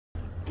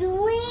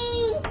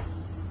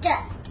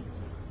Duck.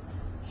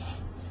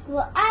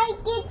 Well, I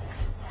get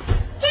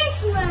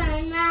this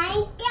one.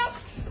 I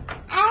guess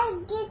I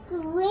get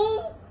green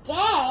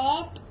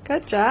dead.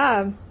 Good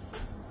job.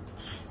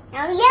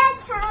 Now your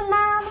turn,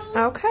 Mommy.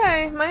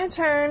 Okay, my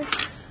turn.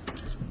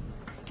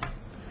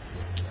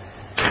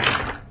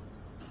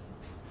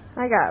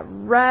 I got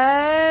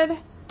red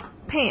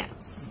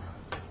pants.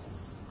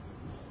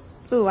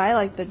 Ooh, I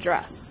like the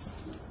dress.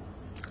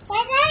 But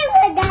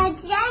I would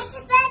not just,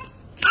 but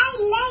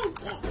I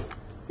like it.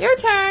 Your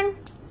turn.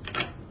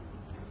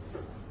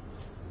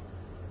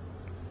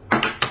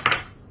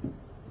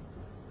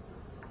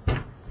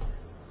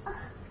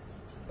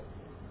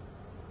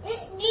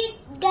 This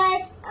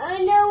guys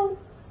only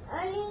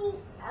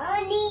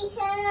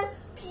some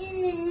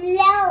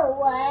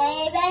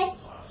slower, but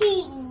he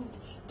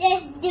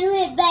just do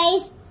it by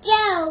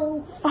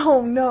himself.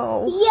 Oh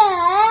no.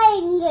 Yeah,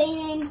 I'm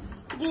gonna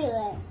do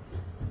it.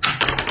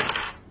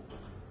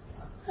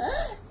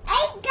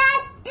 I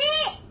got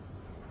this.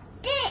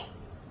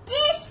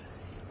 This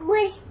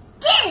was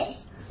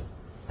this.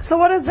 So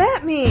what does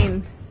that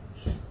mean?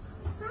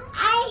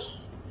 I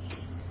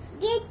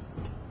get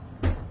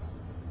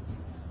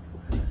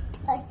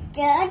a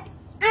dirt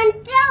and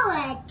throw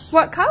it.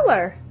 What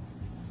color?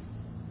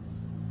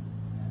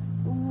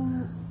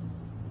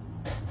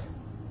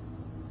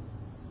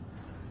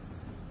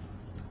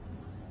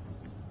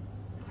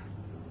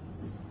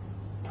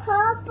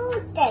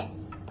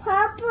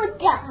 Purple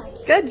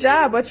dot. Good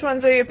job. Which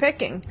ones are you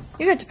picking?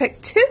 You get to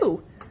pick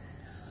 2.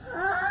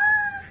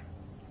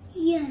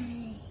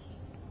 Yay.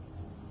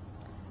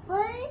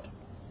 What?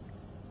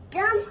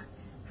 Dumb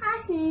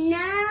house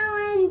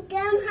now and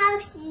dumb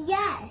house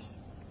yes.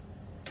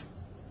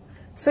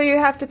 So you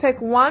have to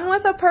pick 1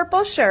 with a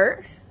purple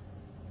shirt.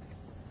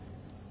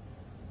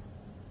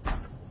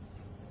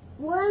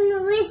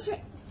 One with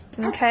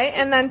Okay,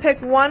 and then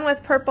pick 1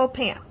 with purple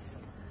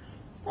pants.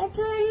 which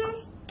one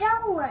is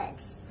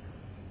dollars?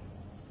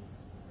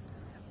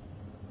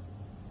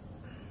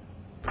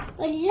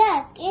 But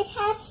look, it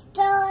has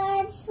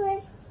stars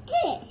with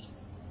this.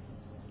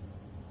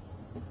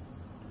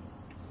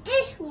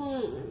 This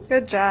one.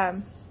 Good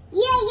job.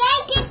 Yeah,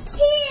 I get 2.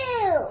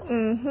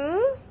 Mm-hmm.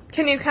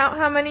 Can you count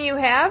how many you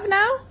have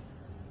now?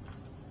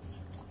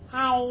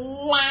 I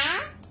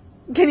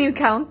like Can you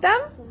count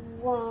them?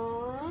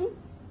 1,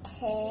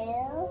 2,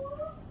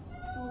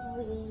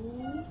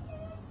 3,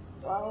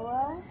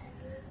 4,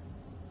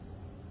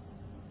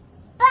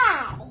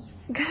 5.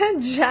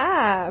 Good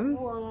job.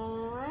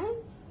 1,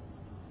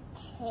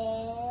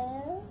 2,